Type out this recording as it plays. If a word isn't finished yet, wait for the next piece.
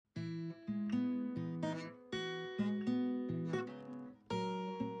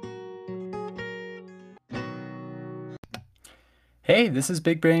Hey, this is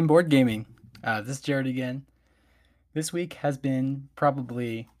Big Brain Board Gaming. This is Jared again. This week has been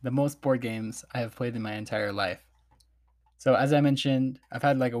probably the most board games I have played in my entire life. So, as I mentioned, I've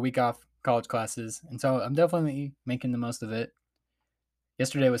had like a week off college classes, and so I'm definitely making the most of it.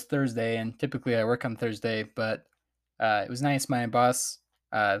 Yesterday was Thursday, and typically I work on Thursday, but it was nice. My boss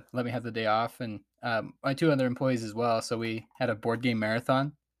let me have the day off, and my two other employees as well. So, we had a board game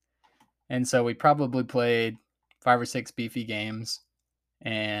marathon, and so we probably played 5 or 6 beefy games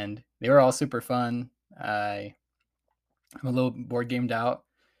and they were all super fun. I'm a little board gamed out.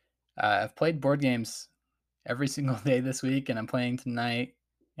 I've played board games every single day this week, and I'm playing tonight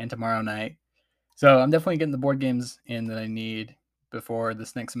and tomorrow night. So I'm definitely getting the board games in that I need before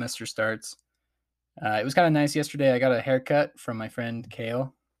this next semester starts. It was kind of nice yesterday. I got a haircut from my friend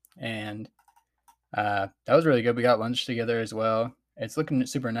Kale, and that was really good. We got lunch together as well. It's looking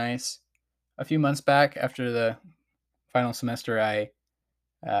super nice. A few months back, after the final semester,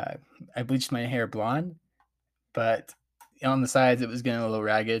 uh, I bleached my hair blonde, but on the sides it was getting a little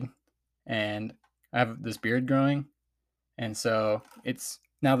ragged, and I have this beard growing, and so it's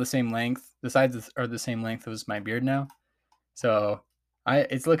now the same length. The sides are the same length as my beard now, so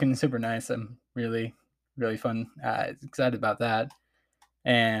it's looking super nice. I'm really fun, excited about that,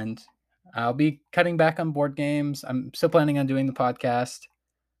 and I'll be cutting back on board games. I'm still planning on doing the podcast.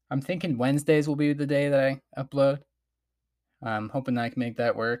 I'm thinking Wednesdays will be the day that I upload. I'm hoping I can make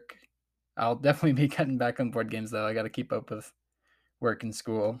that work. I'll definitely be cutting back on board games though. I got to keep up with work and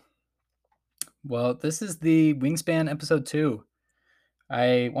school. Well, this is the Wingspan episode 2.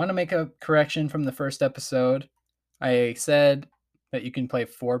 I want to make a correction from the first episode. I said that you can play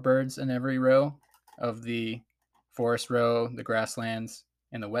 4 birds in every row of the forest row, the grasslands,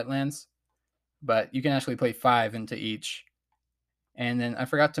 and the wetlands, but you can actually play 5 into each. And then I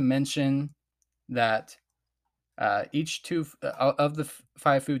forgot to mention that each two of the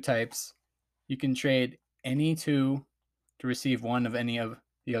 5 food types, you can trade any 2 to receive 1 of any of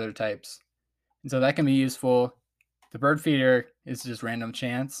the other types. And so that can be useful. The bird feeder is just random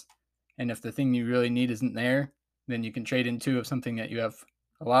chance. And if the thing you really need isn't there, then you can trade in 2 of something that you have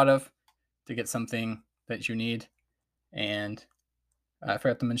a lot of to get something that you need. And I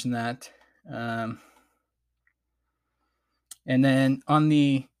forgot to mention that. Um, and then on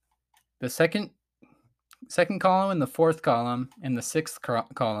the second column and the fourth column and the sixth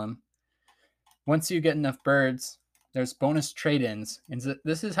column, once you get enough birds, there's bonus trade-ins. And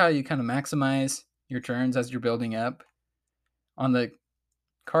this is how you kind of maximize your turns as you're building up. On the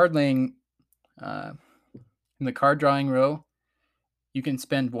card laying, uh, in the card drawing row, you can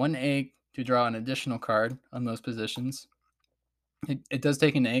spend 1 egg to draw an additional card on those positions. It does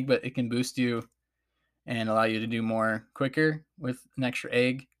take an egg, but it can boost you and allow you to do more quicker with an extra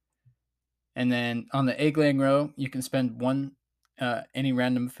egg. And then on the egg laying row, you can spend any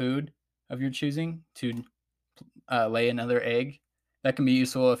random food of your choosing to lay another egg. That can be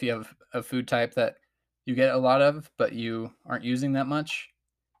useful if you have a food type that you get a lot of, but you aren't using that much.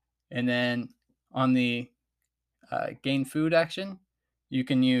 And then on the gain food action, you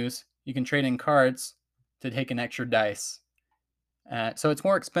can trade in cards to take an extra dice. So it's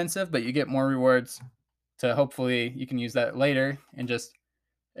more expensive, but you get more rewards. To hopefully you can use that later and just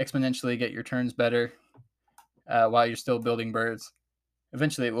exponentially get your turns better while you're still building birds.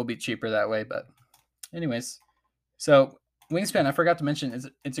 Eventually, it will be cheaper that way. But anyways, so Wingspan, I forgot to mention,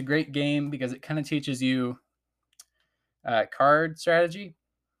 it's a great game because it kind of teaches you card strategy.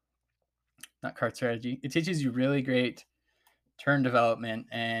 Not card strategy. It teaches you really great turn development,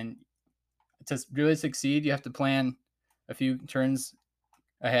 and to really succeed, you have to plan a few turns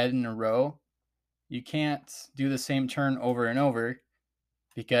ahead in a row. You can't do the same turn over and over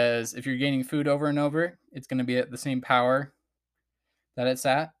because if you're gaining food over and over, it's going to be at the same power that it's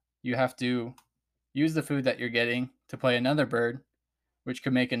at. You have to use the food that you're getting to play another bird, which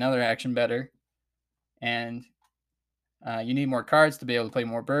could make another action better. And you need more cards to be able to play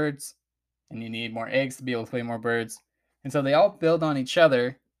more birds, and you need more eggs to be able to play more birds. And so they all build on each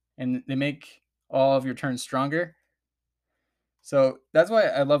other, and they make all of your turns stronger. So that's why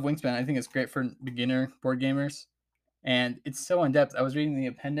I love Wingspan. I think it's great for beginner board gamers, and it's so in depth. I was reading the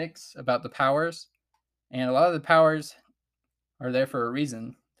appendix about the powers, and a lot of the powers are there for a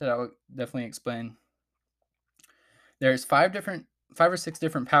reason that I'll definitely explain. There's 5 or 6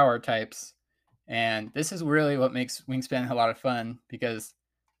 different power types, and this is really what makes Wingspan a lot of fun because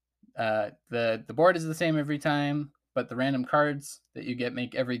the board is the same every time, but the random cards that you get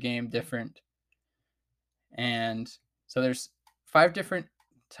make every game different. And so there's 5 different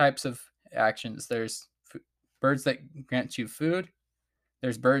types of actions. There's birds that grant you food.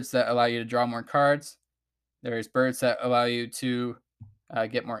 There's birds that allow you to draw more cards. There's birds that allow you to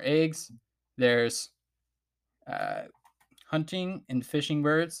get more eggs. There's uh, hunting and fishing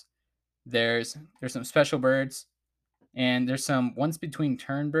birds. There's some special birds, and there's some once between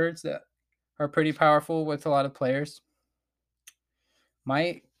turn birds that are pretty powerful with a lot of players.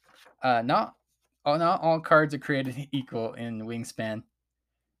 My not all cards are created equal in Wingspan.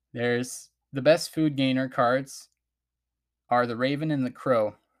 There's the best food gainer cards are the Raven and the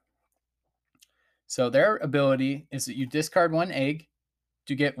Crow. So their ability is that you discard one egg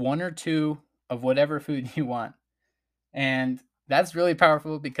to get one or two of whatever food you want. And that's really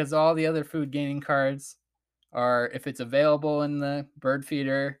powerful because all the other food gaining cards are if it's available in the bird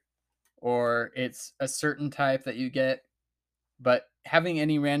feeder or it's a certain type that you get. But having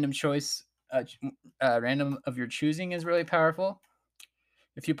any random choice, random of your choosing is really powerful.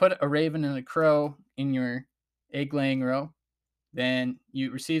 If you put a raven and a crow in your egg laying row, then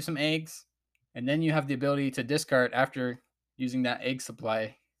you receive some eggs, and then you have the ability to discard after using that egg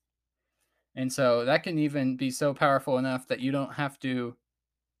supply. And so that can even be so powerful enough that you don't have to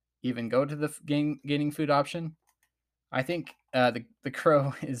even go to the gaining food option. I think the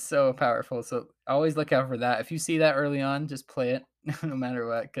crow is so powerful, so always look out for that. If you see that early on, just play it no matter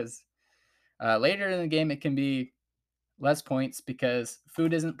what, because later in the game it can be less points because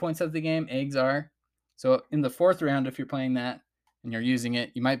food isn't points of the game, eggs are. So in the fourth round, if you're playing that and you're using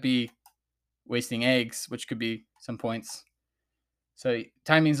it, you might be wasting eggs, which could be some points. So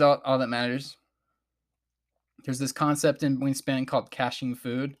timing's all that matters. There's this concept in Wingspan called caching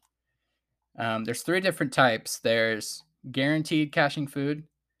food. There's 3 different types. There's guaranteed caching food,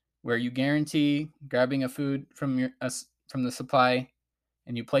 where you guarantee grabbing a food from from the supply,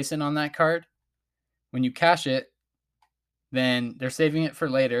 and you place it on that card. When you cache it, then they're saving it for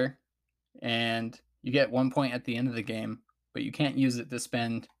later, and you get 1 point at the end of the game, but you can't use it to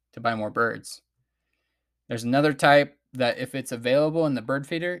spend to buy more birds. There's another type that if it's available in the bird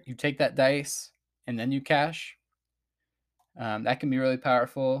feeder, you take that dice and then you cache. That can be really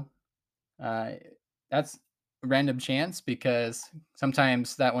powerful. That's random chance because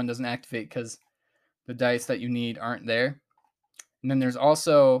sometimes that one doesn't activate because the dice that you need aren't there. And then there's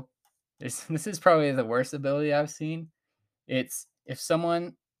also this is probably the worst ability I've seen. It's if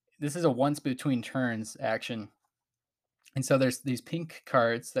someone this is a once between turns action. And so there's these pink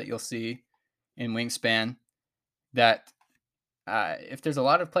cards that you'll see in Wingspan that if there's a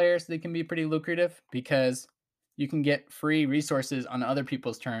lot of players, they can be pretty lucrative because you can get free resources on other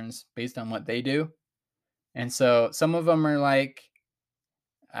people's turns based on what they do. And so some of them are like,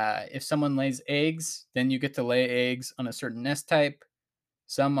 if someone lays eggs, then you get to lay eggs on a certain nest type.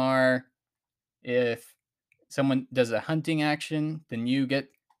 Some are, if someone does a hunting action, then you get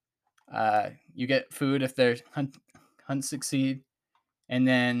food if their hunt succeed. And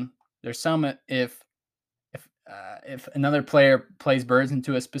then there's some if another player plays birds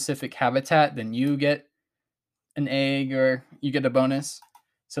into a specific habitat, then you get an egg or you get a bonus.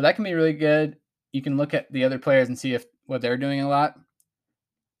 So that can be really good. You can look at the other players and see if what they're doing a lot.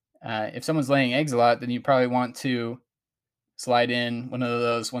 If someone's laying eggs a lot, then you probably want to slide in one of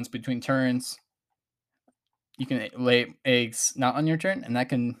those once between turns. You can lay eggs not on your turn, and that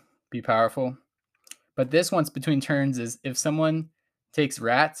can be powerful. But this once between turns is if someone takes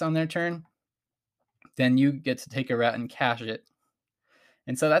rats on their turn, then you get to take a rat and cache it.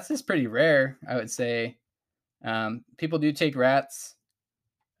 And so that's just pretty rare, I would say. People do take rats,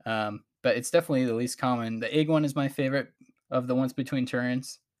 but it's definitely the least common. The egg one is my favorite of the once between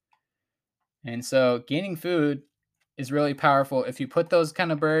turns. And so gaining food is really powerful. If you put those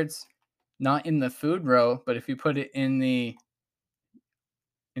kind of birds not in the food row, but if you put it in the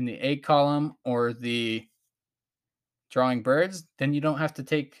egg column or the drawing birds, then you don't have to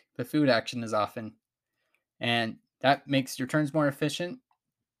take the food action as often. And that makes your turns more efficient,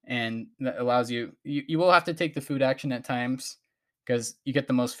 and that allows you will have to take the food action at times because you get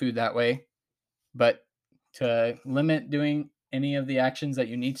the most food that way. But to limit doing any of the actions that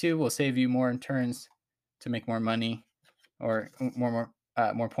you need to will save you more in turns to make more money or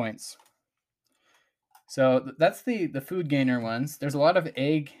more points. So that's the food gainer ones. There's a lot of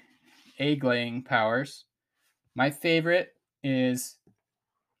egg laying powers. My favorite is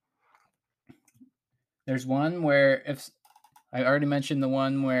there's one where if I already mentioned the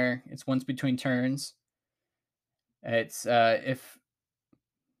one where it's once between turns. It's if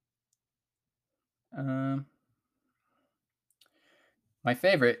my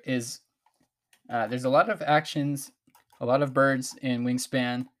favorite is there's a lot of actions, a lot of birds in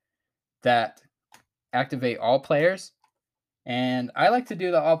Wingspan that activate all players, and I like to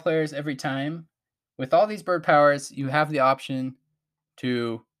do the all players every time. With all these bird powers, you have the option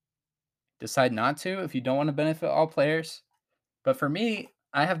to decide not to if you don't want to benefit all players. But for me,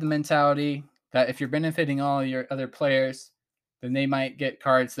 I have the mentality that if you're benefiting all your other players, then they might get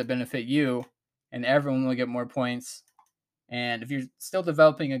cards that benefit you, and everyone will get more points. And if you're still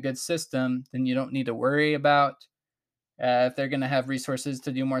developing a good system, then you don't need to worry about if they're going to have resources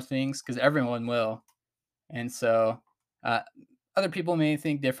to do more things, because everyone will. And so uh, other people may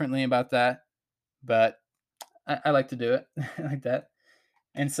think differently about that, but I like to do it like that.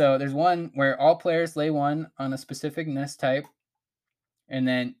 And so there's one where all players lay one on a specific nest type, and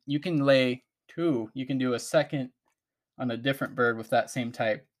then you can lay two. You can do a second on a different bird with that same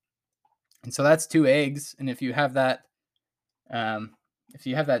type. And so that's 2 eggs. And um, if you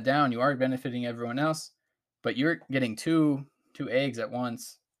have that down, you are benefiting everyone else, but you're getting two eggs at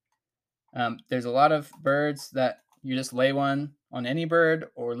once. There's a lot of birds that you just lay one on any bird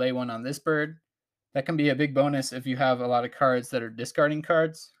or lay one on this bird. That can be a big bonus if you have a lot of cards that are discarding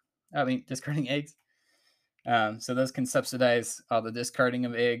cards. I mean, discarding eggs. So those can subsidize all the discarding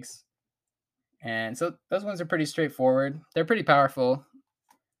of eggs. And so those ones are pretty straightforward. They're pretty powerful.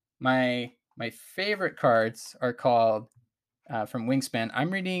 My favorite cards are called from Wingspan.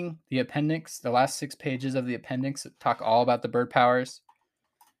 I'm reading the appendix, the last 6 pages of the appendix that talk all about the bird powers,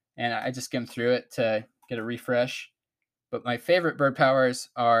 and I just skimmed through it to get a refresh. But my favorite bird powers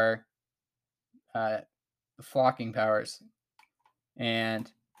are the flocking powers,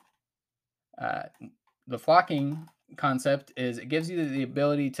 and uh, the flocking concept is it gives you the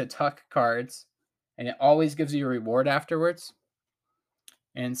ability to tuck cards, and it always gives you a reward afterwards.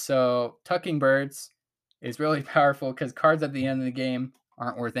 And so tucking birds is really powerful because cards at the end of the game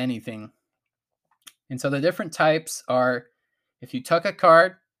aren't worth anything. And so the different types are, if you tuck a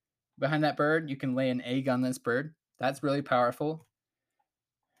card behind that bird, you can lay an egg on this bird. That's really powerful.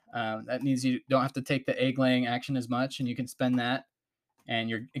 That means you don't have to take the egg laying action as much, and you can spend that, and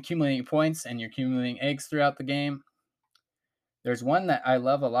you're accumulating points and you're accumulating eggs throughout the game. There's one that I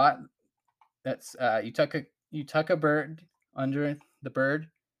love a lot. That's you tuck a bird under the bird,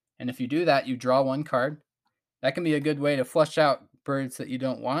 and if you do that, you draw one card. That can be a good way to flush out birds that you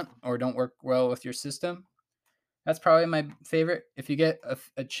don't want or don't work well with your system. That's probably my favorite. If you get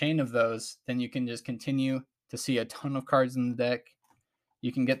a chain of those, then you can just continue to see a ton of cards in the deck.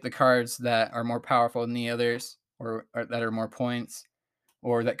 You can get the cards that are more powerful than the others, or that are more points,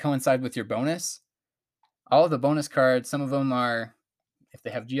 or that coincide with your bonus. All of the bonus cards, some of them are if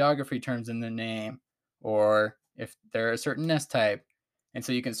they have geography terms in their name, or if they're a certain nest type. And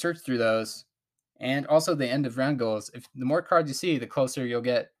so you can search through those. And also the end of round goals. If the more cards you see, the closer you'll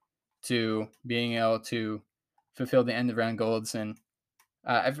get to being able to fulfill the end of round goals. And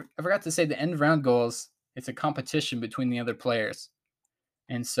I forgot to say the end of round goals, it's a competition between the other players.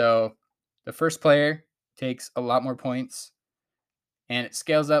 And so the first player takes a lot more points, and it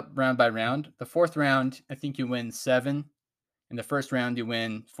scales up round by round. The fourth round, I think you win 7. In the first round, you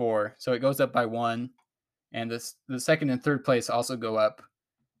win 4. So it goes up by 1. And the second and third place also go up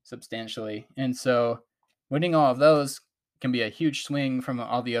substantially. And so winning all of those can be a huge swing from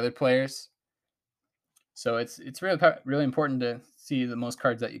all the other players. So it's really important to see the most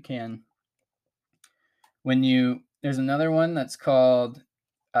cards that you can. There's another one that's called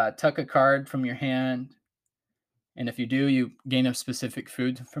tuck a card from your hand, and if you do, you gain a specific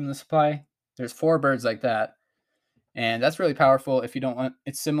food from the supply. There's 4 birds like that, and that's really powerful. If you don't want,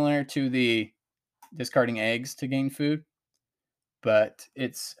 it's similar to the discarding eggs to gain food, but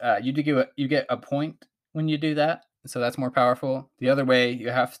it's you get a point when you do that, so that's more powerful. The other way, you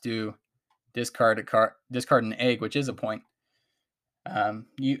have to discard an egg, which is a point.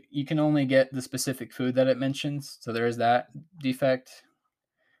 You can only get the specific food that it mentions, so there is that defect.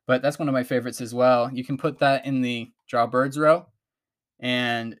 But that's one of my favorites as well. You can put that in the draw birds row,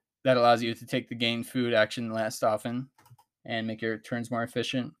 and that allows you to take the gain food action less often and make your turns more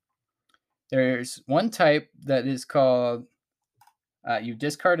efficient. There's one type that is called you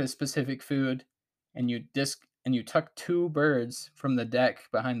discard a specific food, and you tuck 2 birds from the deck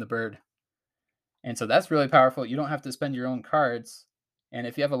behind the bird. And so that's really powerful. You don't have to spend your own cards. And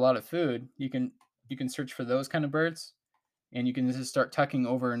if you have a lot of food, you can search for those kind of birds, and you can just start tucking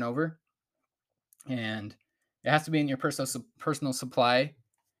over and over. And it has to be in your personal supply,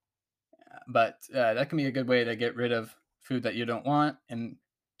 but that can be a good way to get rid of food that you don't want. And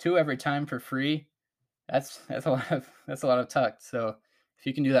 2 every time for free, that's a lot of tucked. So if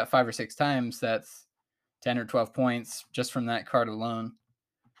you can do that 5 or 6 times, that's 10 or 12 points just from that card alone.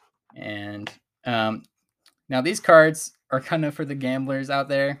 And now these cards are kind of for the gamblers out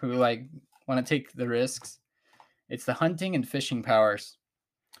there who like want to take the risks. It's the hunting and fishing powers.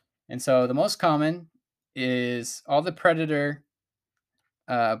 And so the most common is all the predator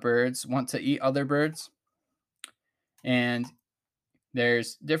birds want to eat other birds, and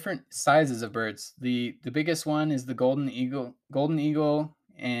there's different sizes of birds. The biggest one is the golden eagle. Golden eagle,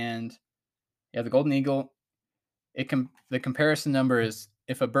 and yeah, the golden eagle. The comparison number is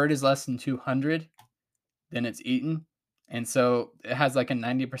if a bird is less than 200, then it's eaten, and so it has like a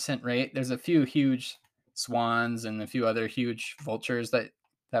 90% rate. There's a few huge swans and a few other huge vultures that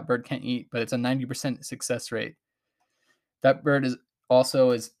bird can't eat, but it's a 90% success rate. That bird is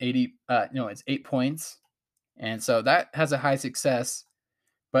also is 80. It's 8 points, and so that has a high success.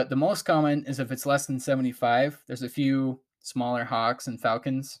 But the most common is if it's less than 75. There's a few smaller hawks and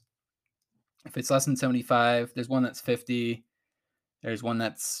falcons. If it's less than 75, there's one that's 50. There's one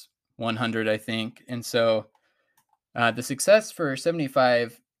that's 100, I think. And so the success for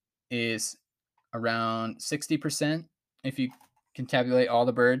 75 is around 60% if you can tabulate all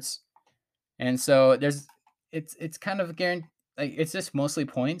the birds. And so it's kind of guaranteed. Like, it's just mostly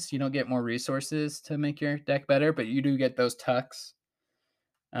points. You don't get more resources to make your deck better, but you do get those tucks.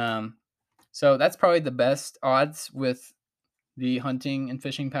 So that's probably the best odds with the hunting and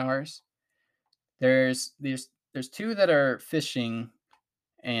fishing powers. There's two that are fishing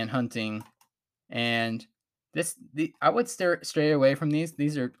and hunting, and I would stray away from these.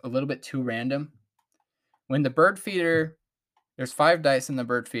 These are a little bit too random. When the bird feeder, there's 5 dice in the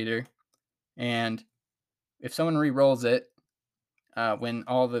bird feeder, and if someone re-rolls it, when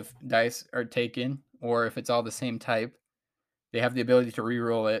all the dice are taken, or if it's all the same type, they have the ability to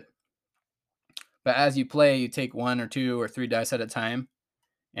re-roll it. But as you play, you take 1 or 2 or 3 dice at a time,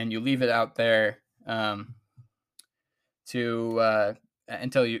 and you leave it out there to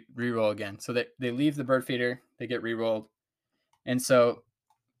until you re-roll again. So they leave the bird feeder, they get re-rolled, and so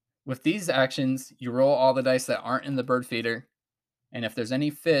with these actions, you roll all the dice that aren't in the bird feeder, and if there's any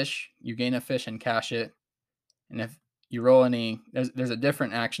fish, you gain a fish and cash it. And if you roll any, there's a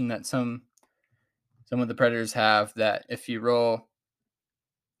different action that some of the predators have, that if you roll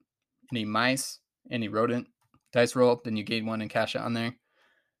any mice, any rodent dice roll, then you gain 1 and cash it on there.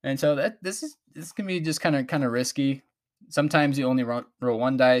 And so this can be just kind of risky. Sometimes you only roll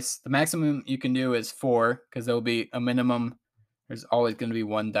 1 dice. The maximum you can do is 4, because there'll be a minimum. There's always going to be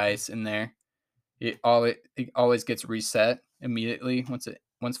 1 dice in there. It always gets reset immediately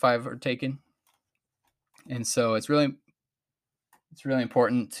once 5 are taken. And so it's really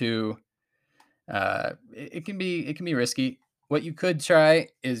important to. It can be risky. What you could try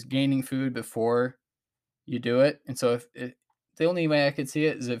is gaining food before you do it. And so the only way I could see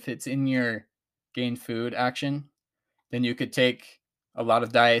it is if it's in your gain food action, then you could take a lot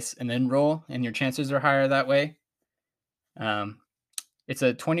of dice and then roll, and your chances are higher that way. It's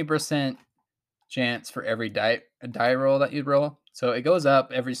a 20% chance for every die roll that you roll. So it goes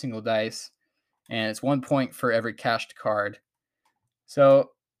up every single dice, and it's 1 point for every cashed card.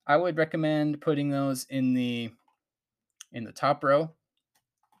 So I would recommend putting those in the top row.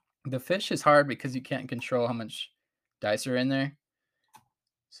 The fish is hard because you can't control how much dice are in there.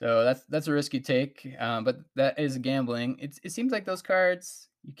 So that's a risky take, but that is gambling. It seems like those cards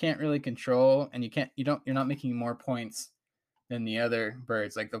you can't really control, and you're not making more points than the other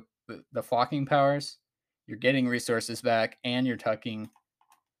birds. Like the flocking powers, you're getting resources back, and you're tucking,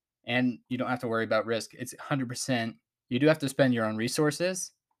 and you don't have to worry about risk. It's 100%. You do have to spend your own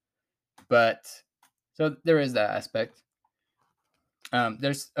resources, but so there is that aspect.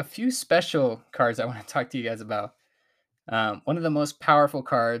 There's a few special cards I want to talk to you guys about. One of the most powerful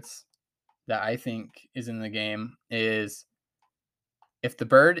cards that I think is in the game is if the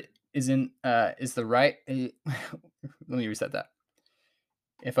bird is the right. Let me reset that.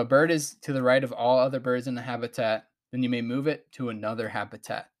 If a bird is to the right of all other birds in the habitat, then you may move it to another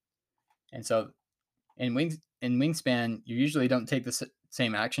habitat. And so in Wingspan, you usually don't take the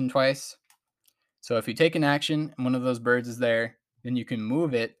same action twice. So if you take an action and one of those birds is there, then you can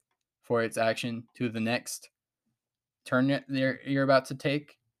move it for its action to the next turn you're about to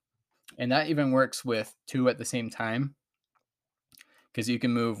take. And that even works with 2 at the same time, because you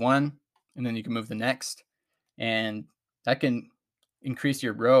can move 1 and then you can move the next, and that can increase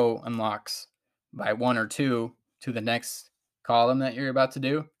your row unlocks by 1 or 2 to the next column that you're about to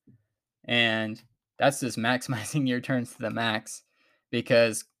do. And that's just maximizing your turns to the max,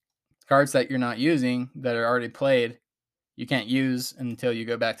 because cards that you're not using that are already played, you can't use until you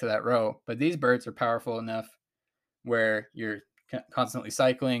go back to that row. But these birds are powerful enough where you're constantly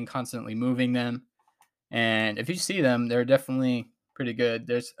cycling, constantly moving them. And if you see them, they're definitely pretty good.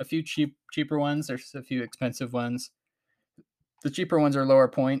 There's a few cheaper ones. There's a few expensive ones. The cheaper ones are lower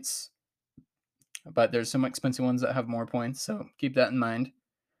points, but there's some expensive ones that have more points. So keep that in mind.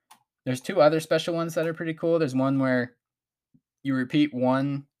 There's 2 other special ones that are pretty cool. There's one where you repeat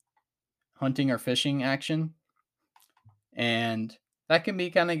one hunting or fishing action, and that can be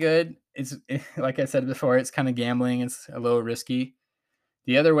kind of good. It's like I said before, it's kind of gambling. It's a little risky.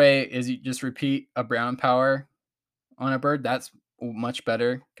 The other way is you just repeat a brown power on a bird. That's much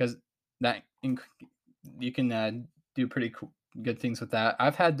better because that you can do pretty cool, good things with that.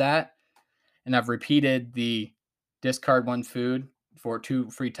 I've had that, and I've repeated the discard one food for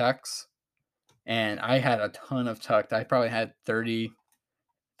 2 free tucks, and I had a ton of tucked. I probably had 30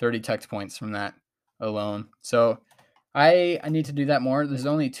 tucked points from that alone. So I need to do that more. There's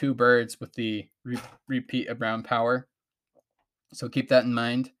only 2 birds with the repeat a brown power, so keep that in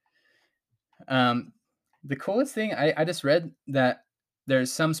mind. Um, the coolest thing I just read that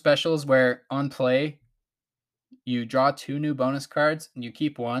there's some specials where on play you draw 2 new bonus cards and you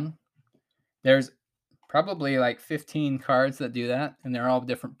keep one. There's probably like 15 cards that do that, and they're all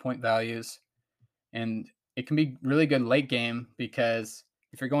different point values. And it can be really good late game because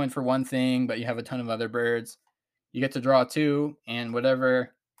if you're going for one thing but you have a ton of other birds, you get to draw 2, and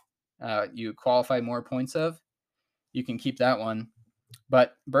whatever you qualify more points of, you can keep that one.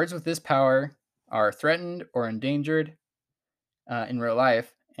 But birds with this power are threatened or endangered in real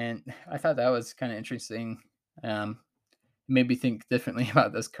life, and I thought that was kind of interesting. Made me think differently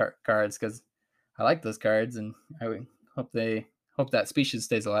about those cards because I like those cards, and I would hope that species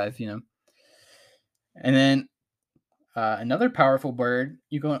stays alive. And then another powerful bird,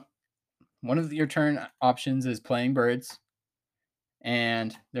 one of your turn options is playing birds,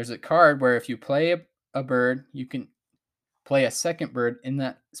 and there's a card where if you play a bird, you can play a second bird in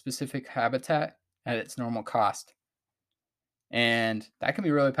that specific habitat at its normal cost. And that can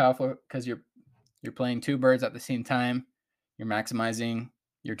be really powerful because you're playing 2 birds at the same time. You're maximizing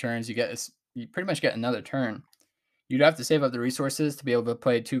your turns. You pretty much get another turn. You'd have to save up the resources to be able to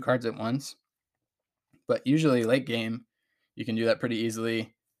play 2 cards at once. But usually late game, you can do that pretty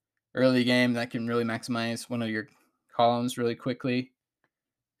easily. Early game, that can really maximize one of your columns really quickly.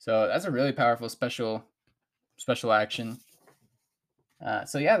 So that's a really powerful special action.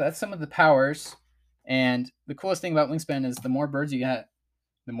 So yeah, that's some of the powers. And the coolest thing about Wingspan is the more birds you get,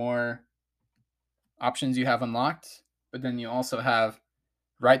 the more options you have unlocked. But then you also have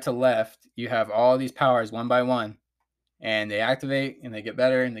right to left, you have all these powers one by one, and they activate and they get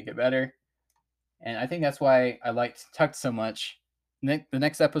better and they get better. And I think that's why I liked Tucked so much. The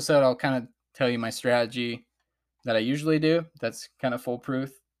next episode, I'll kind of tell you my strategy that I usually do. That's kind of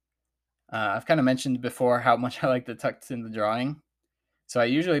foolproof. I've kind of mentioned before how much I like the Tucked in the drawing. So I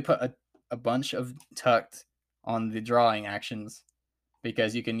usually put a bunch of Tucked on the drawing actions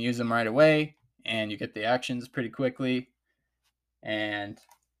because you can use them right away and you get the actions pretty quickly. And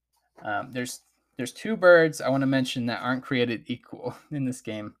there's 2 birds I want to mention that aren't created equal in this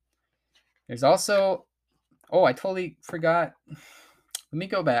game. There's also, I totally forgot. Let me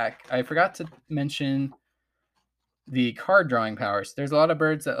go back. I forgot to mention the card drawing powers. There's a lot of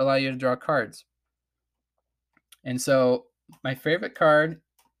birds that allow you to draw cards. And so my favorite card,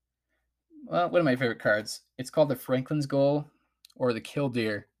 well, one of my favorite cards, it's called the Franklin's Goal or the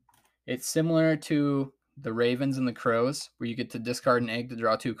Killdeer. It's similar to the Ravens and the Crows, where you get to discard an egg to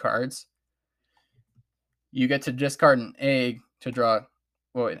draw 2 cards. You get to discard an egg to draw.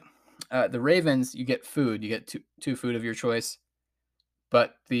 The Ravens, you get food. You get two food of your choice.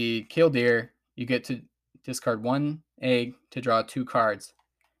 But the Killdeer, you get to discard 1 egg to draw 2 cards,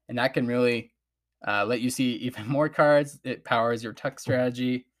 and that can really let you see even more cards. It powers your tuck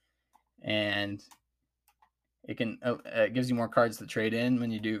strategy, and it gives you more cards to trade in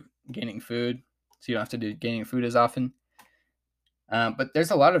when you do gaining food, so you don't have to do gaining food as often. But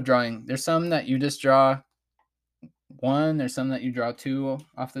there's a lot of drawing. There's some that you just draw 1. There's some that you draw 2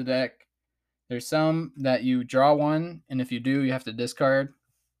 off the deck. There's some that you draw 1, and if you do, you have to discard.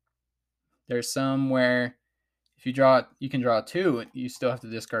 There's some where if you can draw 2, you still have to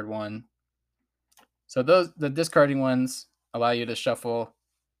discard 1. So the discarding ones allow you to shuffle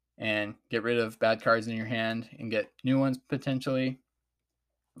and get rid of bad cards in your hand and get new ones potentially.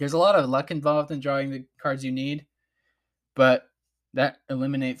 There's a lot of luck involved in drawing the cards you need, but that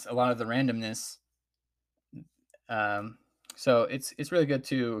eliminates a lot of the randomness. So it's really good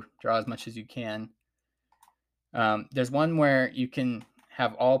to draw as much as you can. There's one where you can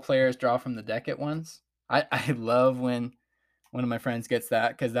have all players draw from the deck at once. I love when one of my friends gets that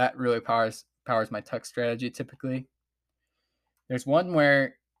because that really powers my tuck strategy typically. There's one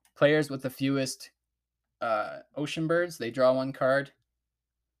where players with the fewest ocean birds, they draw 1 card.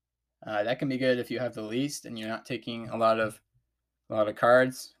 That can be good if you have the least and you're not taking a lot of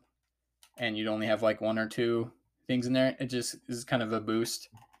cards and you'd only have like 1 or 2 things in there. It just is kind of a boost.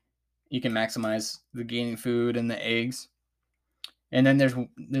 You can maximize the gaining food and the eggs. And then there's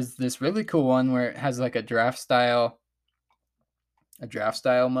this really cool one where it has like a draft style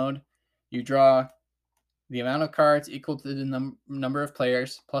mode. You draw the amount of cards equal to the number of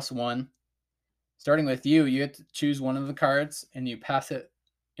players plus one. Starting with you get to choose one of the cards and you pass it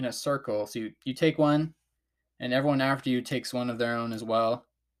in a circle. So you take one, and everyone after you takes one of their own as well.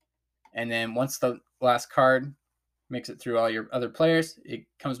 And then once the last card makes it through all your other players, it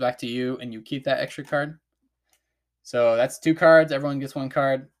comes back to you and you keep that extra card. So that's 2 cards, everyone gets 1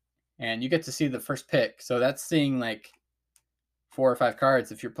 card, and you get to see the first pick. So that's seeing like 4 or 5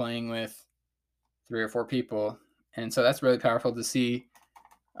 cards if you're playing with 3 or 4 people. And so that's really powerful to see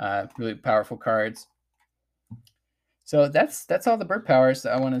really powerful cards. So that's all the bird powers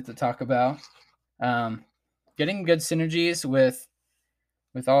that I wanted to talk about. Getting good synergies with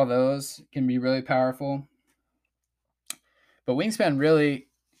all those can be really powerful. But Wingspan, really,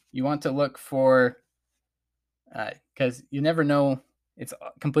 you want to look for, because you never know, it's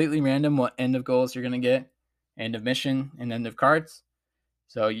completely random what end of goals you're going to get, end of mission, and end of cards.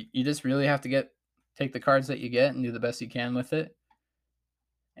 So you just really have to take the cards that you get and do the best you can with it.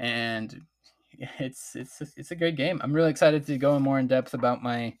 And it's a great game. I'm really excited to go more in depth about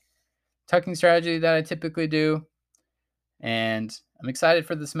my tucking strategy that I typically do. And I'm excited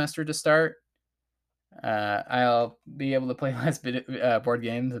for the semester to start. I'll be able to play less board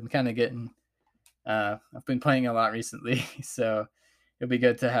games. I'm kind of getting, I've been playing a lot recently, so it'll be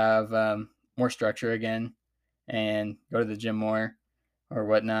good to have more structure again and go to the gym more or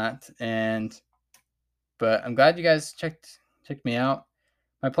whatnot. But I'm glad you guys checked me out.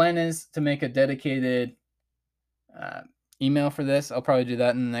 My plan is to make a dedicated email for this. I'll probably do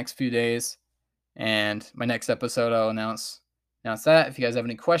that in the next few days. And my next episode, I'll announce that. If you guys have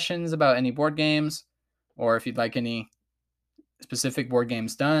any questions about any board games, or if you'd like any specific board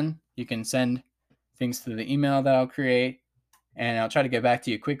games done, you can send things to the email that I'll create, and I'll try to get back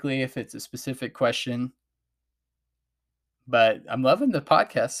to you quickly if it's a specific question. But I'm loving the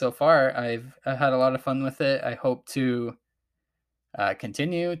podcast so far. I've had a lot of fun with it. I hope to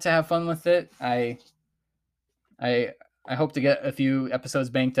continue to have fun with it. I hope to get a few episodes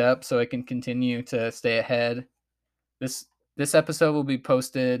banked up so I can continue to stay ahead. This episode will be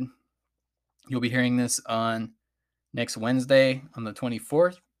posted. You'll be hearing this on next Wednesday on the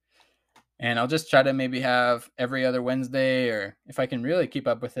 24th. And I'll just try to maybe have every other Wednesday, or if I can really keep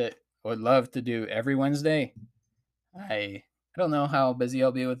up with it, I would love to do every Wednesday. I don't know how busy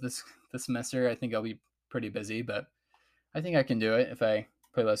I'll be with this semester. I think I'll be pretty busy, but I think I can do it if I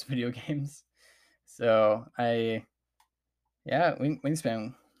play less video games. So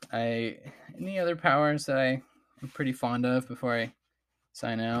Wingspan. Any other powers that I'm pretty fond of before I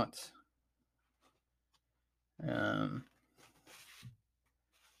sign out?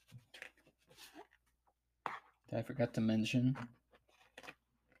 I forgot to mention.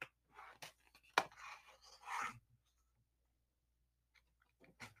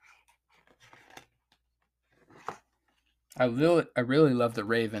 I really love the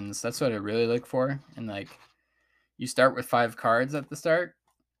Ravens. That's what I really look for. And like, you start with 5 cards at the start,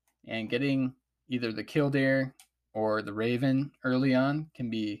 and getting either the Killdeer or the Raven early on can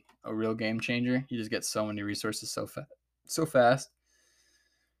be a real game changer. You just get so many resources so fast.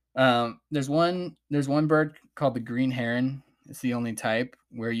 There's one bird called the green heron. It's the only type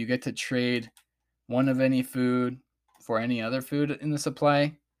where you get to trade one of any food for any other food in the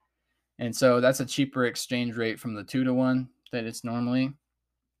supply. And so that's a cheaper exchange rate from the 2-to-1 that it's normally.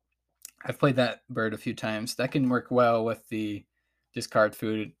 I've played that bird a few times. That can work well with the discard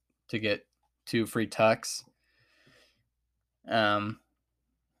food to get 2 free tucks. But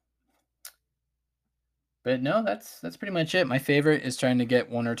no, that's pretty much it. My favorite is trying to get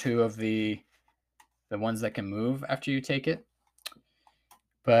 1 or 2 of the ones that can move after you take it.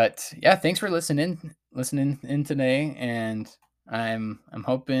 But yeah, thanks for listening in today, and I'm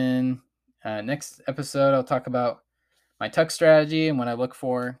hoping next episode I'll talk about my tuck strategy and what I look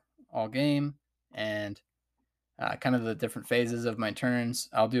for all game, and kind of the different phases of my turns.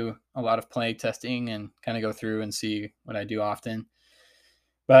 I'll do a lot of play testing and kind of go through and see what I do often.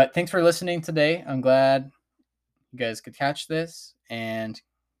 But thanks for listening today. I'm glad you guys could catch this and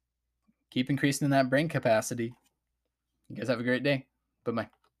keep increasing that brain capacity. You guys have a great day.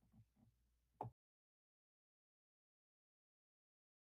 Bye-bye.